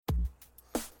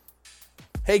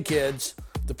Hey kids,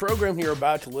 the program you're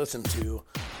about to listen to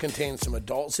contains some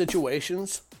adult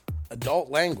situations, adult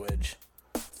language,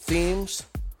 themes,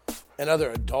 and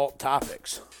other adult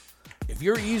topics. If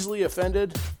you're easily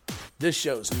offended, this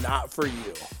show's not for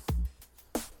you.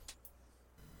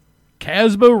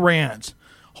 Casbah Rants.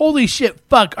 Holy shit,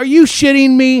 fuck, are you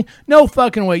shitting me? No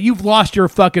fucking way, you've lost your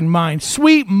fucking mind.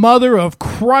 Sweet mother of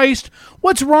Christ,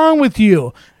 what's wrong with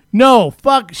you? No,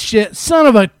 fuck shit, son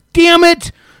of a damn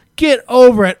it. Get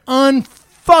over it,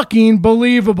 unfucking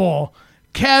believable.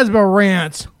 Casbah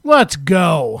Rants, let's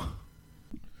go.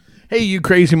 Hey, you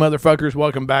crazy motherfuckers,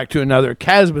 welcome back to another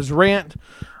Casbah's Rant.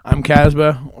 I'm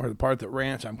Casbah, or the part that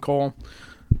rants, I'm Cole.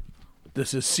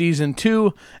 This is Season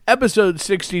 2, Episode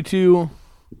 62.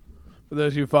 For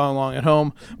those of you following along at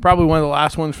home, probably one of the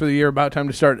last ones for the year. About time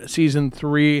to start Season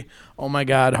 3. Oh my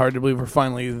God, hard to believe we're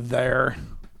finally there.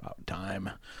 About time.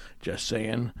 Just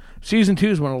saying. Season 2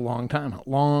 has been a long time.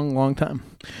 Long time.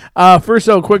 First,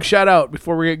 though, quick shout out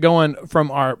before we get going from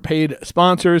our paid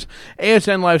sponsors.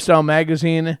 ASN Lifestyle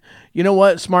Magazine. You know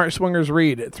what? Smart Swingers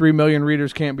read. 3 million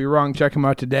readers can't be wrong. Check them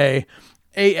out today.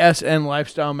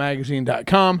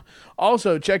 ASNLifestyleMagazine.com.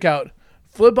 Also, check out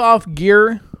Flip Off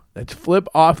Gear. That's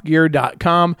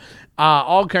flipoffgear.com.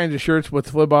 All kinds of shirts with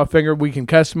the flip off finger. We can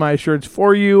customize shirts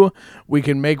for you. We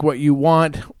can make what you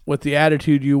want with the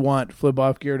attitude you want.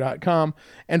 Flipoffgear.com.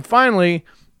 And finally,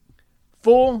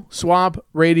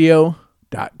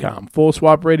 FullSwapRadio.com. Full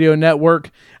Swap Radio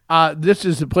Network. This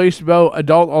is the place to go.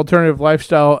 Adult alternative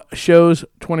lifestyle shows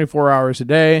 24 hours a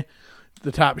day.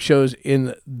 The top shows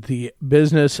in the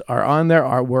business are on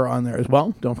there. We're on there as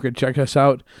well. Don't forget to check us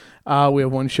out. We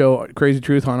have one show, Crazy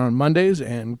Truth, on Mondays,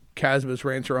 and Casbah's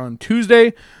Rants are on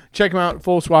Tuesday. Check them out,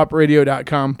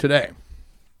 FullSwapRadio.com today.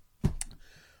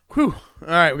 Whew. All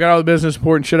right, we got all the business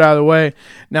important shit out of the way.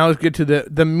 Now let's get to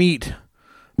the meat.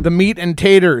 The meat and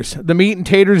taters. The meat and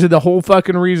taters are the whole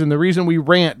fucking reason. The reason we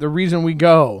rant. The reason we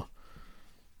go.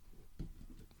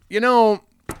 You know,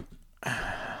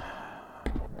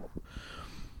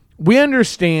 we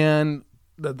understand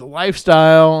that the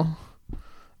lifestyle,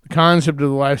 the concept of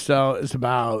the lifestyle is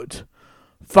about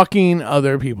fucking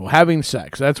other people, having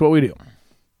sex. That's what we do.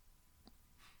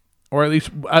 Or at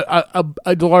least a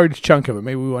large chunk of it.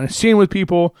 Maybe we want to scene with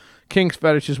people, kinks,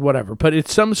 fetishes, whatever. But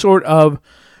it's some sort of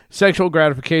sexual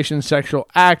gratification, sexual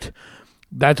act.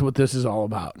 That's what this is all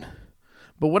about.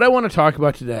 But what I want to talk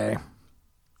about today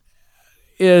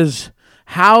is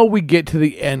how we get to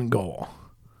the end goal.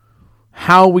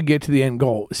 How we get to the end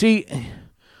goal. See,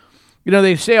 you know,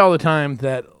 they say all the time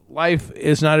that life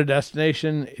is not a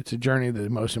destination. It's a journey. The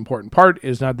most important part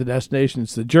is not the destination.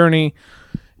 It's the journey.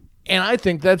 And I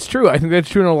think that's true. I think that's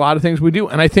true in a lot of things we do.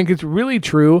 And I think it's really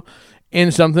true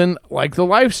in something like the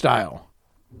lifestyle.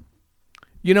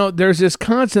 You know, there's this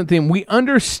constant thing. We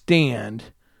understand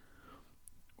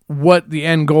what the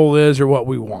end goal is or what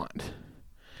we want.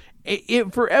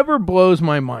 It forever blows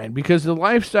my mind because the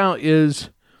lifestyle is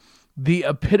the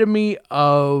epitome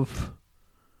of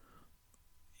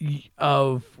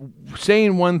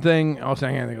saying one thing. I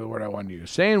can't think of the word I want to use.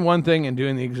 Saying one thing and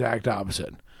doing the exact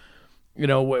opposite. You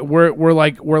know, we're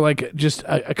like just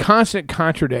a constant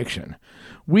contradiction.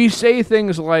 We say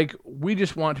things like we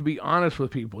just want to be honest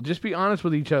with people. Just be honest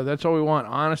with each other. That's all we want.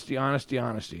 Honesty.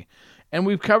 And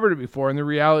we've covered it before. And the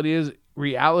reality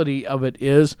of it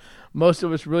is most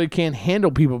of us really can't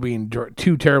handle people being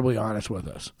too terribly honest with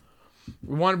us.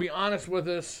 We want to be honest with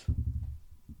us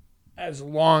as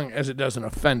long as it doesn't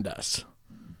offend us.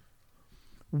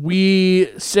 We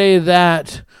say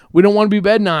that we don't want to be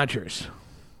bed notchers.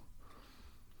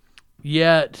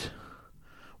 Yet,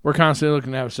 we're constantly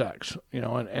looking to have sex. You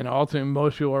know, and ultimately,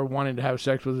 most people are wanting to have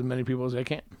sex with as many people as they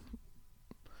can.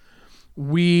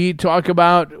 We talk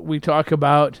about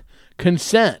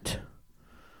consent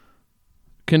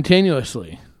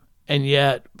continuously. And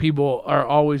yet, people are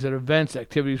always at events,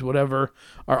 activities, whatever,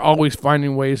 are always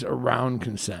finding ways around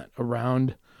consent,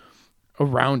 around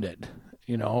it,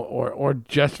 you know, or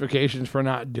justifications for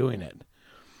not doing it.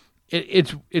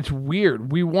 It's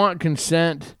weird. We want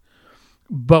consent,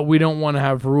 but we don't want to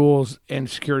have rules and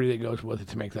security that goes with it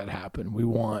to make that happen. We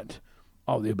want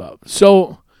all the above.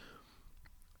 So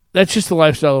that's just the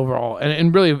lifestyle overall.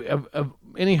 And really, of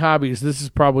any hobbies, this is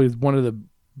probably one of the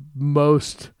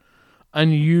most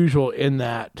unusual in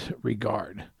that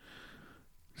regard.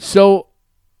 So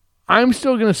I'm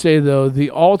still going to say, though,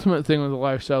 the ultimate thing with the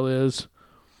lifestyle is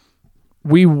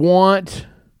we want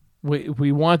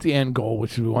the end goal,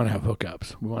 which is we want to have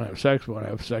hookups. We want to have sex. We want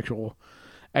to have sexual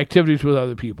activities with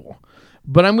other people.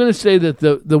 But I'm going to say that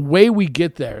the way we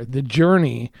get there, the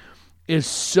journey, is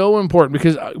so important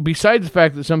because besides the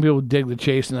fact that some people dig the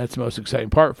chase and that's the most exciting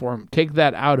part for them, take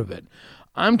that out of it.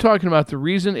 I'm talking about the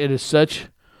reason it is such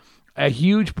a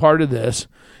huge part of this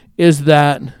is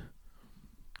that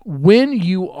when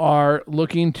you are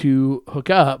looking to hook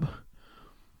up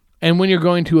and when you're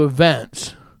going to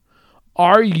events,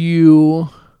 are you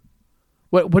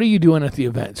what are you doing at the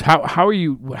events? How are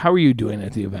you doing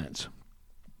at the events?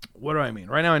 What do I mean?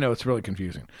 Right now I know it's really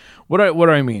confusing. What do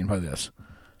I mean by this?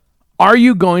 Are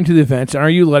you going to the events and are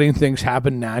you letting things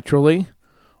happen naturally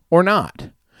or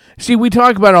not? See, we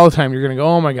talk about it all the time. You're going to go,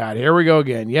 oh my God, here we go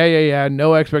again. Yeah.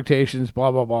 No expectations,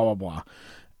 blah, blah, blah, blah, blah.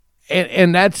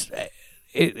 And that's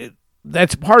it.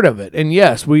 That's part of it. And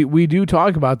yes, we do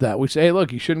talk about that. We say, hey,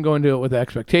 look, you shouldn't go into it with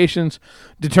expectations.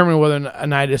 Determine whether a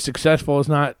night is successful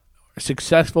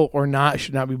or not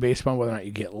should not be based upon whether or not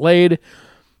you get laid.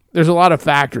 There's a lot of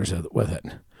factors with it.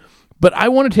 But I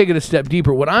want to take it a step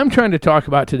deeper. What I'm trying to talk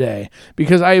about today,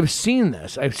 because I have seen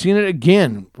this. I've seen it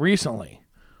again recently.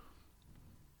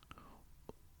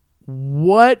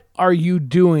 What are you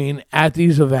doing at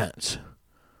these events?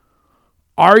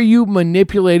 Are you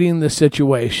manipulating the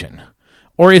situation?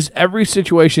 Or is every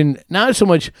situation not so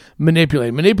much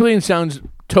manipulating? Manipulating sounds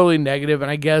totally negative, and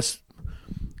I guess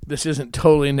this isn't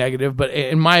totally negative, but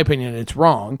in my opinion, it's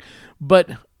wrong.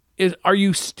 But are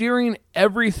you steering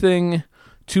everything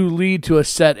to lead to a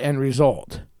set end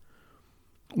result?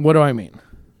 What do I mean?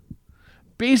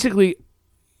 Basically,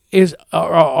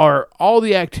 are all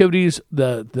the activities,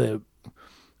 the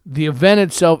event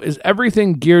itself, is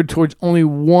everything geared towards only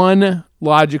one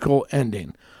logical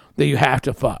ending, that you have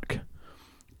to fuck?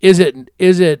 Is it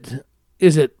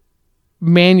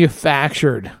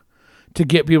manufactured to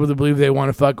get people to believe they want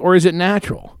to fuck, or is it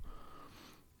natural?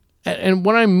 And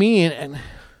what I mean, and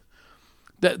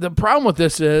the problem with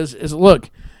this is look,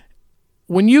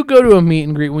 when you go to a meet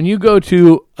and greet, when you go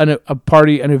to a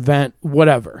party, an event,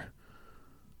 whatever,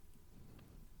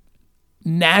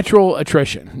 natural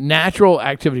attrition, natural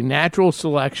activity, natural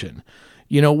selection.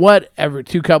 You know what? Every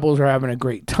two couples are having a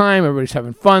great time. Everybody's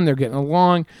having fun. They're getting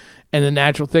along. And the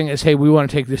natural thing is, hey, we want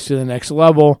to take this to the next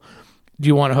level. Do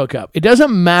you want to hook up? It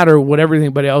doesn't matter what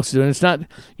everybody else is doing.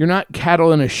 You're not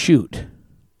cattle in a chute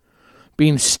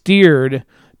being steered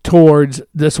towards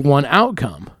this one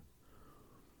outcome.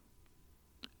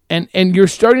 And you're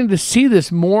starting to see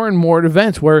this more and more at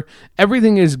events where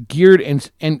everything is geared and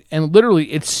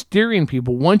literally it's steering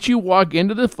people. Once you walk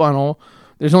into the funnel,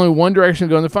 there's only one direction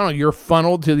to go in the funnel. You're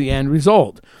funneled to the end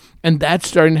result. And that's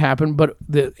starting to happen, but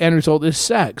the end result is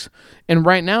sex. And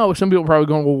right now, some people are probably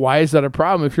going, well, why is that a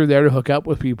problem if you're there to hook up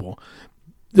with people?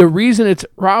 The reason it's a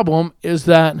problem is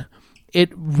that it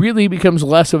really becomes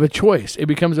less of a choice. It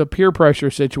becomes a peer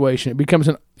pressure situation. It becomes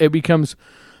an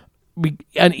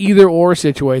either or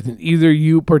situation. Either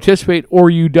you participate or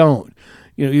you don't.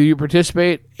 You know, you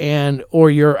participate or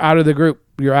you're out of the group.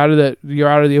 You're out of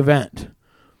the event.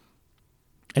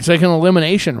 It's like an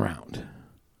elimination round.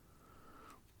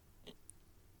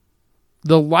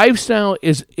 The lifestyle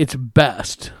is its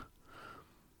best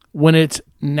when it's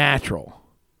natural.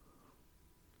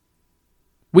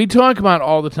 We talk about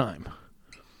all the time.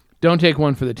 Don't take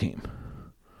one for the team.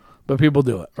 But people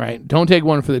do it, right? Don't take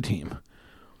one for the team.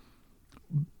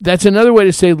 That's another way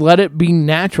to say let it be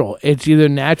natural. It's either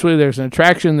naturally there's an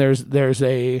attraction, there's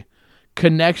a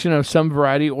connection of some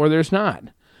variety, or there's not.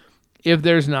 If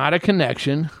there's not a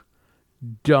connection,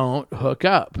 don't hook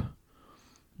up.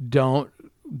 Don't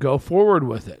go forward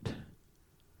with it.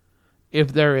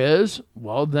 If there is,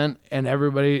 well then, and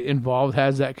everybody involved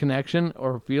has that connection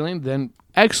or feeling, then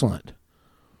excellent.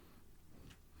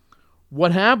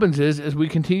 What happens is we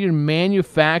continue to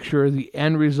manufacture the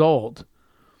end result.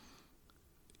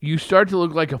 You start to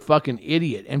look like a fucking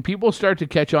idiot, and people start to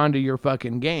catch on to your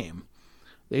fucking game.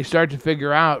 They start to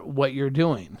figure out what you're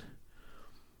doing.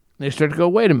 They start to go,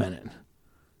 wait a minute.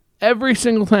 Every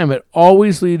single time, it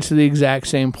always leads to the exact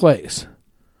same place.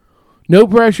 No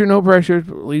pressure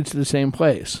leads to the same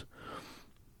place.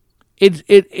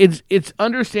 It's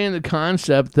understanding the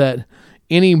concept that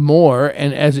anymore,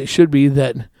 and as it should be,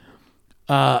 that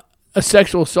a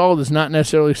sexual assault is not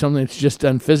necessarily something that's just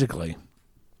done physically.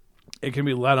 It can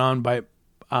be led on by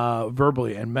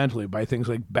verbally and mentally by things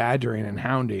like badgering and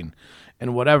hounding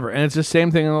and whatever. And it's the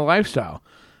same thing in the lifestyle.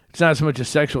 It's not so much a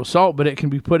sexual assault, but it can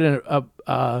be put in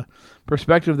a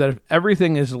perspective that if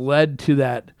everything is led to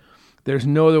that, there's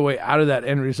no other way out of that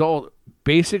end result.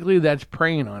 Basically, that's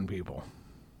preying on people.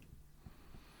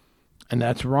 And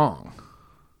that's wrong.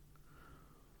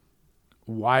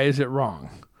 Why is it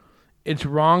wrong? It's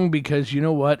wrong because, you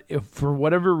know what? If for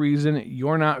whatever reason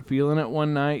you're not feeling it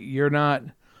one night, you're not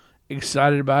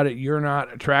excited about it. You're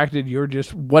not attracted. You're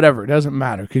just whatever. It doesn't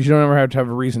matter because you don't ever have to have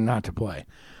a reason not to play.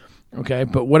 Okay,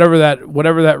 but whatever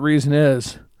that reason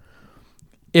is,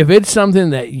 if it's something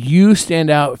that you stand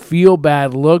out, feel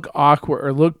bad, look awkward,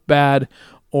 or look bad,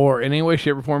 or in any way,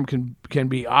 shape, or form can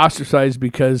be ostracized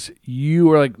because you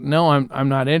were like, no, I'm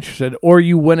not interested, or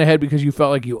you went ahead because you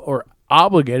felt like you were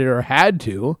obligated or had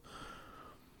to.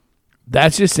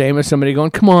 That's the same as somebody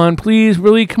going, come on, please,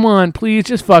 really, come on, please,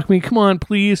 just fuck me, come on,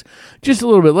 please, just a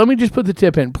little bit. Let me just put the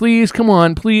tip in, please, come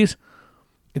on, please.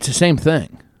 It's the same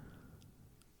thing.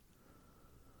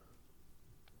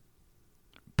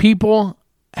 People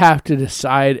have to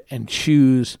decide and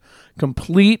choose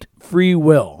complete free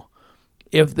will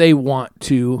if they want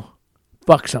to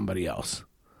fuck somebody else.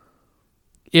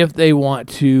 If they want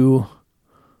to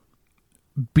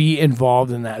be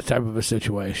involved in that type of a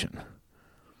situation.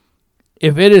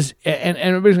 If it is, and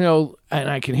everybody's going to go, and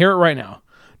I can hear it right now,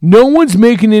 no one's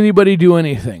making anybody do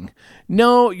anything.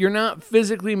 No, you're not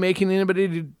physically making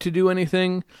anybody to do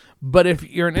anything, but if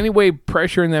you're in any way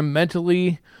pressuring them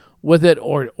mentally with it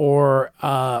or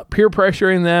peer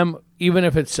pressuring them, even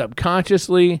if it's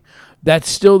subconsciously, that's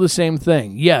still the same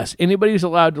thing. Yes, anybody's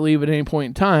allowed to leave at any point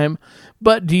in time,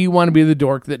 but do you want to be the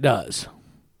dork that does?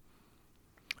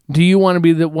 Do you want to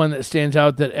be the one that stands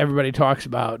out that everybody talks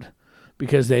about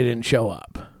because they didn't show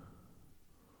up?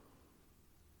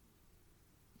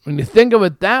 When you think of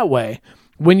it that way,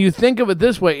 when you think of it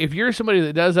this way, if you're somebody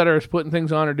that does that or is putting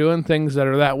things on or doing things that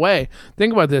are that way,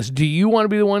 think about this. Do you want to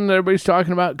be the one that everybody's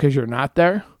talking about because you're not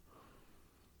there?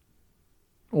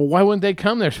 Well, why wouldn't they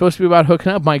come? They're supposed to be about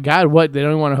hooking up. My God, what? They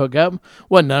don't even want to hook up?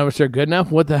 What, none of us are good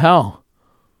enough? What the hell?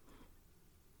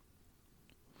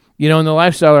 You know, in the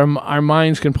lifestyle, our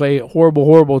minds can play horrible,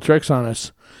 horrible tricks on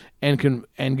us and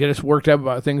get us worked up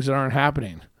about things that aren't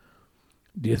happening.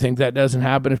 Do you think that doesn't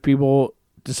happen if people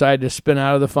decide to spin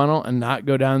out of the funnel and not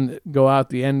go out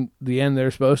the end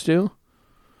they're supposed to?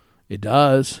 It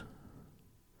does.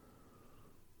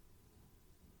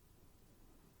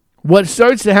 What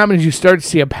starts to happen is you start to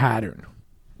see a pattern.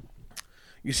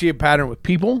 You see a pattern with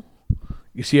people.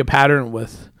 You see a pattern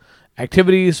with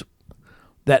activities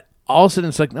that all of a sudden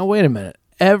it's like, no, wait a minute.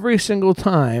 Every single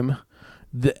time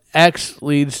the X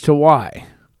leads to Y.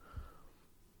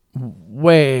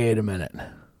 Wait a minute.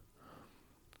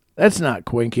 That's not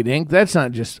quinky dink. That's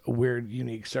not just a weird,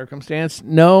 unique circumstance.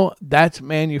 No, that's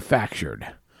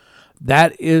manufactured.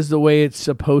 That is the way it's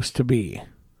supposed to be.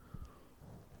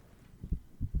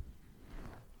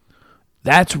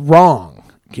 That's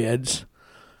wrong, kids.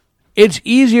 It's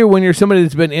easier when you're somebody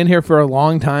that's been in here for a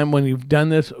long time, when you've done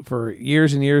this for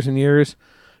years and years and years,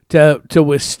 to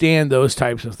withstand those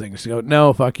types of things. To go,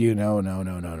 no, fuck you, no.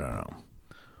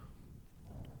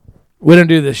 We don't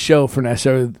do this show for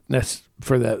necessarily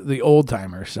for the old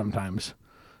timers sometimes,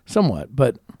 somewhat,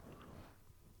 but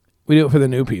we do it for the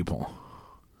new people.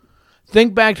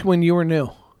 Think back to when you were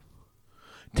new.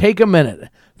 Take a minute.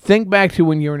 Think back to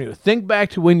when you were new. Think back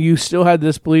to when you still had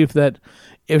this belief that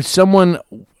if someone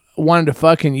wanted to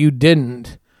fuck and you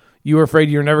didn't, you were afraid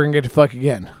you were never going to get to fuck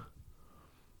again.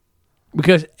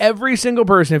 Because every single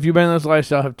person, if you've been in this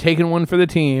lifestyle, have taken one for the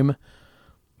team,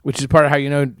 which is part of how you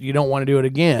know you don't want to do it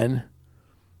again,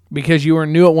 because you were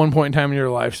new at one point in time in your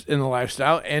life, in the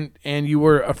lifestyle, and you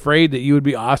were afraid that you would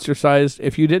be ostracized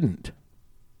if you didn't.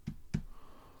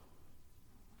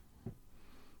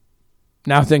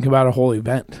 Now think about a whole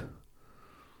event.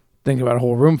 Think about a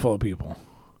whole room full of people.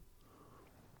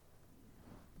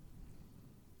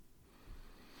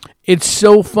 It's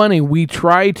so funny. We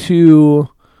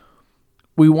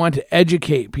want to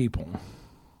educate people.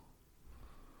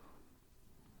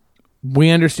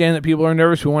 We understand that people are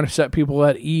nervous. We want to set people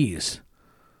at ease.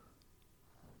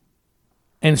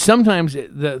 And sometimes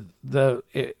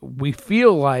we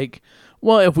feel like,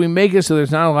 well, if we make it so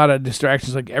there's not a lot of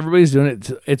distractions, like everybody's doing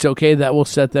it, it's okay, that will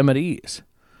set them at ease.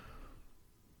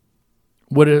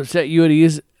 Would it set you at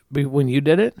ease when you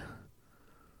did it?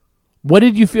 What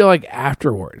did you feel like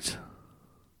afterwards?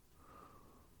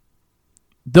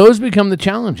 Those become the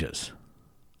challenges.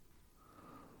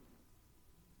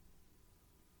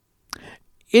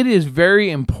 It is very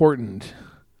important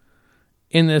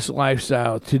in this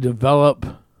lifestyle to develop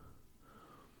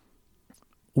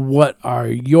what are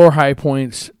your high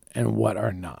points and what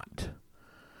are not.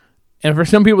 And for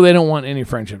some people, they don't want any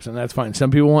friendships, and that's fine.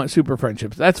 Some people want super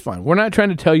friendships. That's fine. We're not trying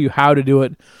to tell you how to do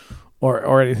it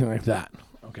or anything like that,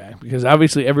 okay? Because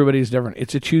obviously everybody's different.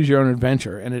 It's a choose your own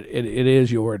adventure, and it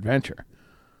is your adventure.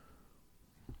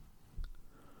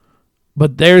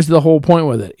 But there's the whole point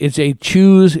with it. It's a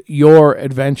choose your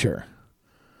adventure.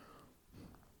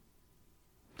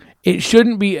 It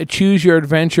shouldn't be a choose your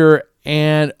adventure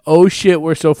and oh shit,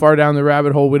 we're so far down the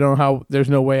rabbit hole, we don't know how, there's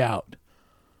no way out.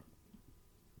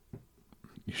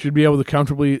 You should be able to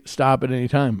comfortably stop at any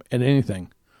time, at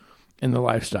anything in the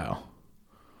lifestyle.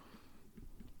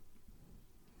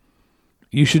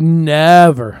 You should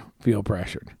never feel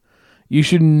pressured. You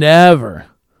should never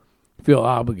feel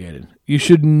obligated. You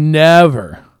should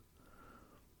never,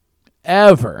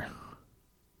 ever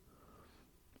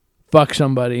fuck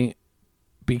somebody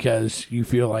because you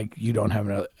feel like you don't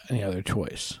have any other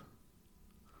choice.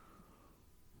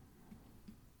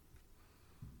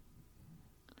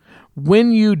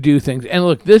 When you do things, and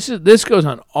look, this goes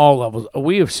on all levels.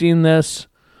 We have seen this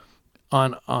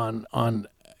on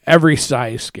every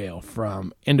size scale,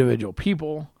 from individual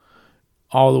people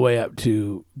all the way up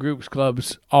to groups,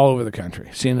 clubs, all over the country.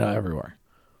 Seen it everywhere.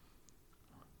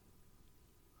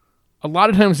 A lot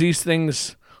of times these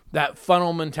things, that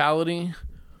funnel mentality,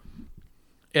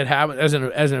 it happens. As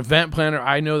an event planner,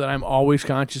 I know that I'm always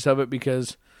conscious of it,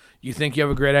 because you think you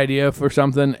have a great idea for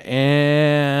something,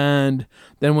 and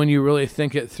then when you really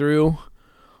think it through,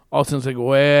 all of a sudden it's like,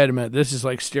 wait a minute, this is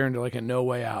like steering to like a no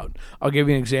way out. I'll give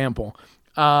you an example.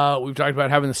 We've talked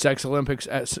about having the Sex Olympics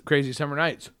at Crazy Summer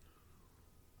Nights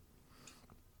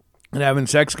and having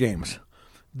sex games.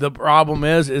 The problem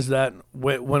is that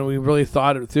when we really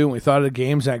thought it through, and we thought of the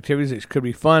games and activities that could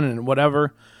be fun and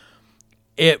whatever,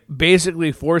 it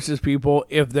basically forces people,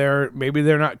 if maybe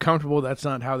they're not comfortable, that's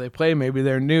not how they play, maybe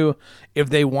they're new, if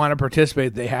they want to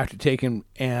participate, they have to take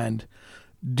and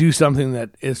do something that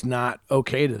is not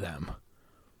okay to them.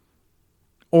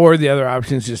 Or the other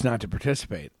option is just not to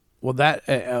participate. Well, that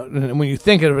when you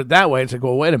think of it that way, it's like,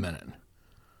 well, wait a minute.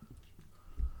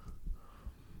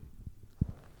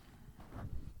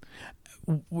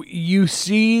 You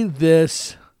see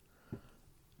this,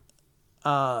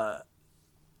 it's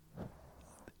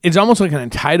almost like an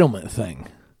entitlement thing.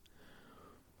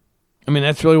 I mean,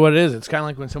 that's really what it is. It's kind of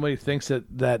like when somebody thinks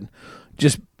that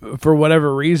just for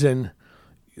whatever reason,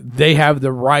 they have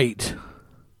the right,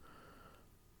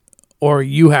 or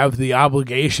you have the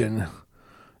obligation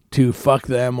to fuck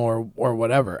them or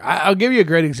whatever. I'll give you a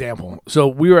great example. So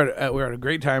we were at a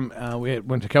great time. We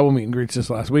went to a couple meet and greets this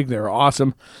last week. They were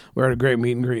awesome. We were at a great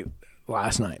meet and greet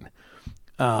last night.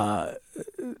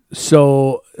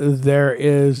 So there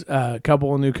is a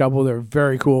new couple. They're a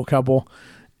very cool couple,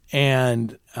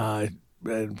 and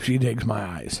she digs my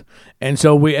eyes. And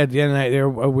so we, at the end of the night,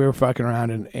 we were fucking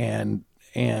around, and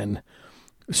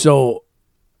so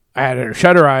I had her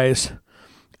shut her eyes.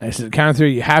 I said, count of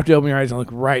three, you have to open your eyes and look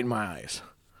right in my eyes.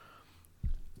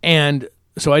 And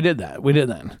so I did that. We did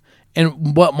that.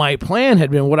 And what my plan had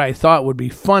been, what I thought would be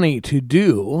funny to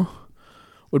do,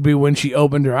 would be when she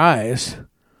opened her eyes,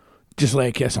 just lay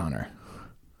a kiss on her.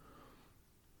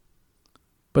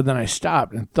 But then I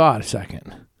stopped and thought a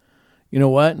second. You know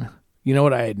what? You know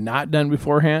what I had not done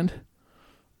beforehand?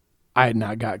 I had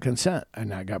not got consent. I had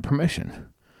not got permission.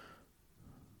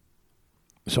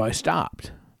 So I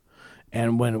stopped.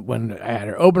 And when I had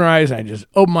her open her eyes, I just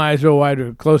opened my eyes real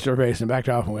wide, close to her face, and backed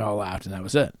off, and we all laughed, and that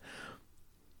was it.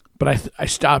 But I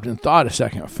stopped and thought a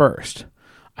second first.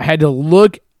 I had to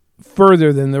look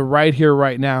further than the right here,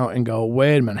 right now, and go,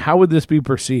 wait a minute, how would this be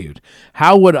perceived?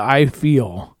 How would I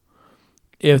feel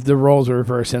if the roles were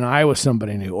reversed and I was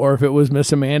somebody new, or if it was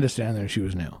Miss Amanda standing there and she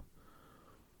was new?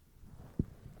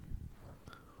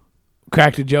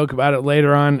 Cracked a joke about it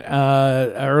later on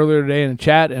earlier today in the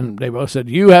chat, and they both said,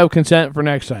 you have consent for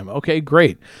next time. Okay,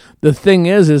 great. The thing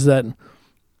is that,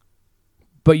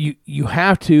 but you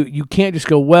have to, you can't just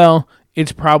go, well,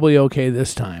 it's probably okay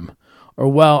this time, or,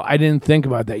 well, I didn't think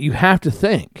about that. You have to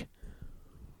think.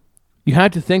 You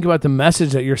have to think about the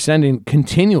message that you're sending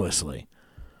continuously.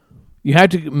 You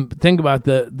have to think about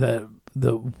the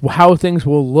how things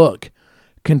will look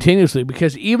continuously,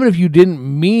 because even if you didn't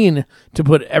mean to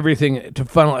put everything, to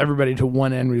funnel everybody to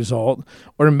one end result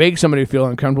or to make somebody feel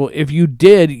uncomfortable, if you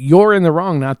did, you're in the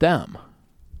wrong, not them.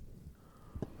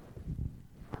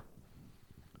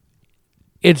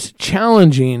 It's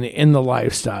challenging in the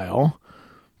lifestyle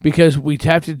because we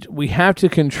have to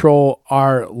control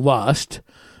our lust,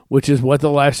 which is what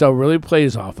the lifestyle really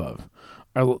plays off of.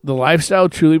 The lifestyle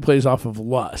truly plays off of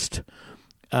lust,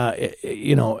 and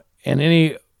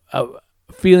any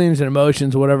feelings and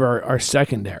emotions, whatever, are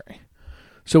secondary.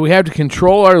 So we have to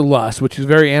control our lust, which is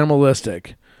very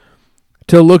animalistic,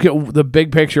 to look at the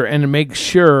big picture and to make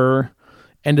sure,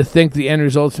 and to think the end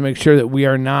results, to make sure that we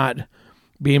are not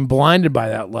being blinded by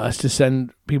that lust to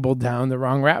send people down the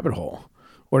wrong rabbit hole,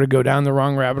 or to go down the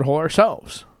wrong rabbit hole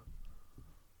ourselves.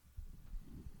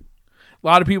 A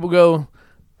lot of people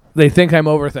they think I'm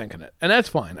overthinking it, and that's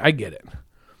fine. I get it.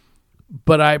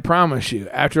 But I promise you,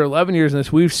 after 11 years in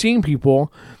this, we've seen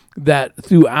people that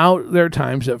throughout their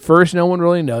times, at first no one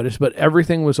really noticed, but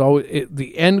everything was always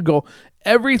the end goal.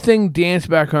 Everything danced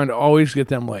back around to always get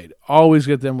them laid. Always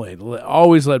get them laid.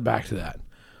 Always led back to that.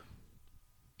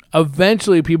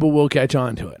 Eventually, people will catch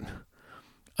on to it.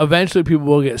 Eventually, people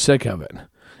will get sick of it.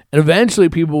 And eventually,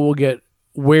 people will get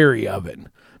wary of it.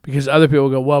 Because other people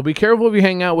go, well, be careful if you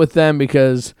hang out with them,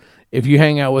 because if you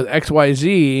hang out with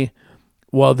XYZ,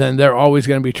 well, then they're always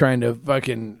going to be trying to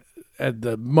fucking, at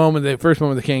the first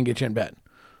moment they can, get you in bed.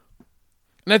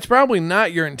 And that's probably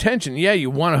not your intention. Yeah, you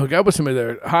want to hook up with somebody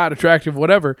that's hot, attractive,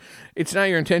 whatever. It's not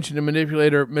your intention to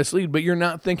manipulate or mislead, but you're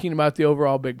not thinking about the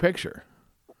overall big picture.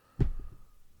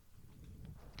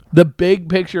 The big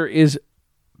picture is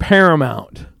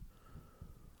paramount.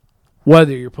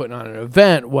 Whether you're putting on an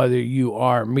event, whether you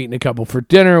are meeting a couple for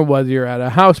dinner, whether you're at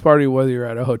a house party, whether you're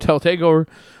at a hotel takeover,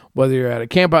 whether you're at a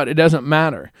camp out, it doesn't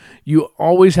matter. You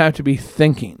always have to be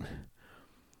thinking.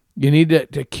 You need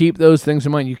to keep those things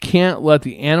in mind. You can't let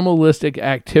the animalistic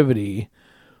activity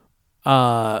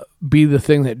be the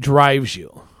thing that drives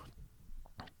you.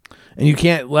 And you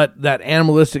can't let that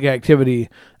animalistic activity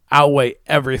outweigh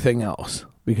everything else.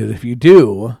 Because if you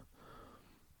do,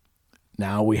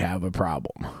 now we have a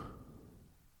problem.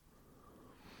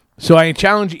 So I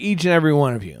challenge each and every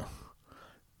one of you.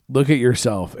 Look at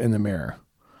yourself in the mirror.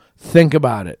 Think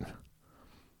about it.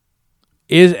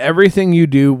 Is everything you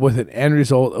do with an end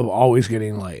result of always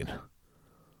getting laid?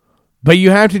 But you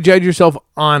have to judge yourself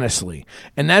honestly.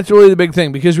 And that's really the big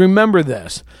thing. Because remember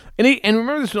this. And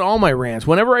remember this in all my rants.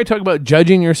 Whenever I talk about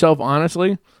judging yourself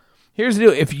honestly, here's the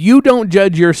deal. If you don't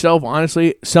judge yourself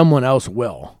honestly, someone else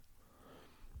will.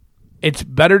 It's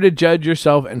better to judge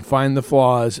yourself and find the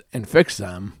flaws and fix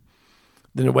them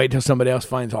than to wait till somebody else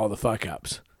finds all the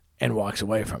fuck-ups and walks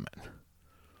away from it.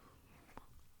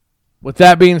 With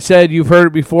that being said, you've heard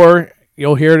it before.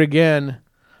 You'll hear it again.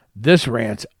 This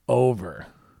rant's over.